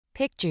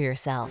Picture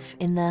yourself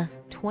in the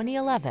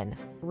 2011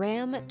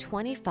 Ram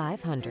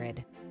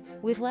 2500.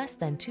 With less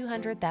than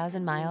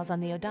 200,000 miles on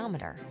the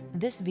odometer,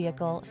 this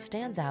vehicle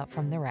stands out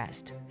from the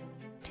rest.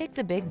 Take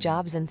the big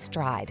jobs in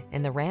stride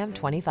in the Ram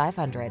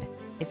 2500.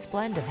 Its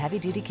blend of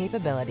heavy-duty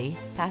capability,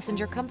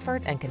 passenger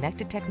comfort, and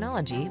connected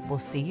technology will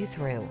see you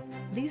through.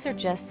 These are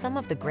just some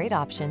of the great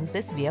options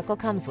this vehicle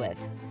comes with: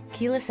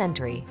 keyless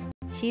entry,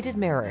 heated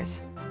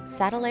mirrors,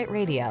 satellite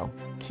radio,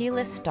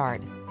 keyless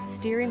start,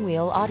 steering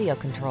wheel audio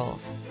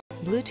controls,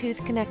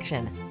 Bluetooth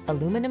connection,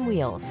 aluminum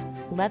wheels,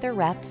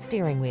 leather-wrapped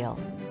steering wheel,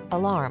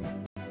 alarm,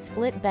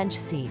 split bench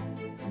seat.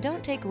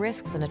 Don't take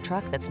risks in a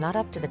truck that's not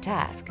up to the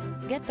task.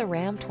 Get the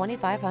Ram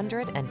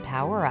 2500 and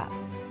power up.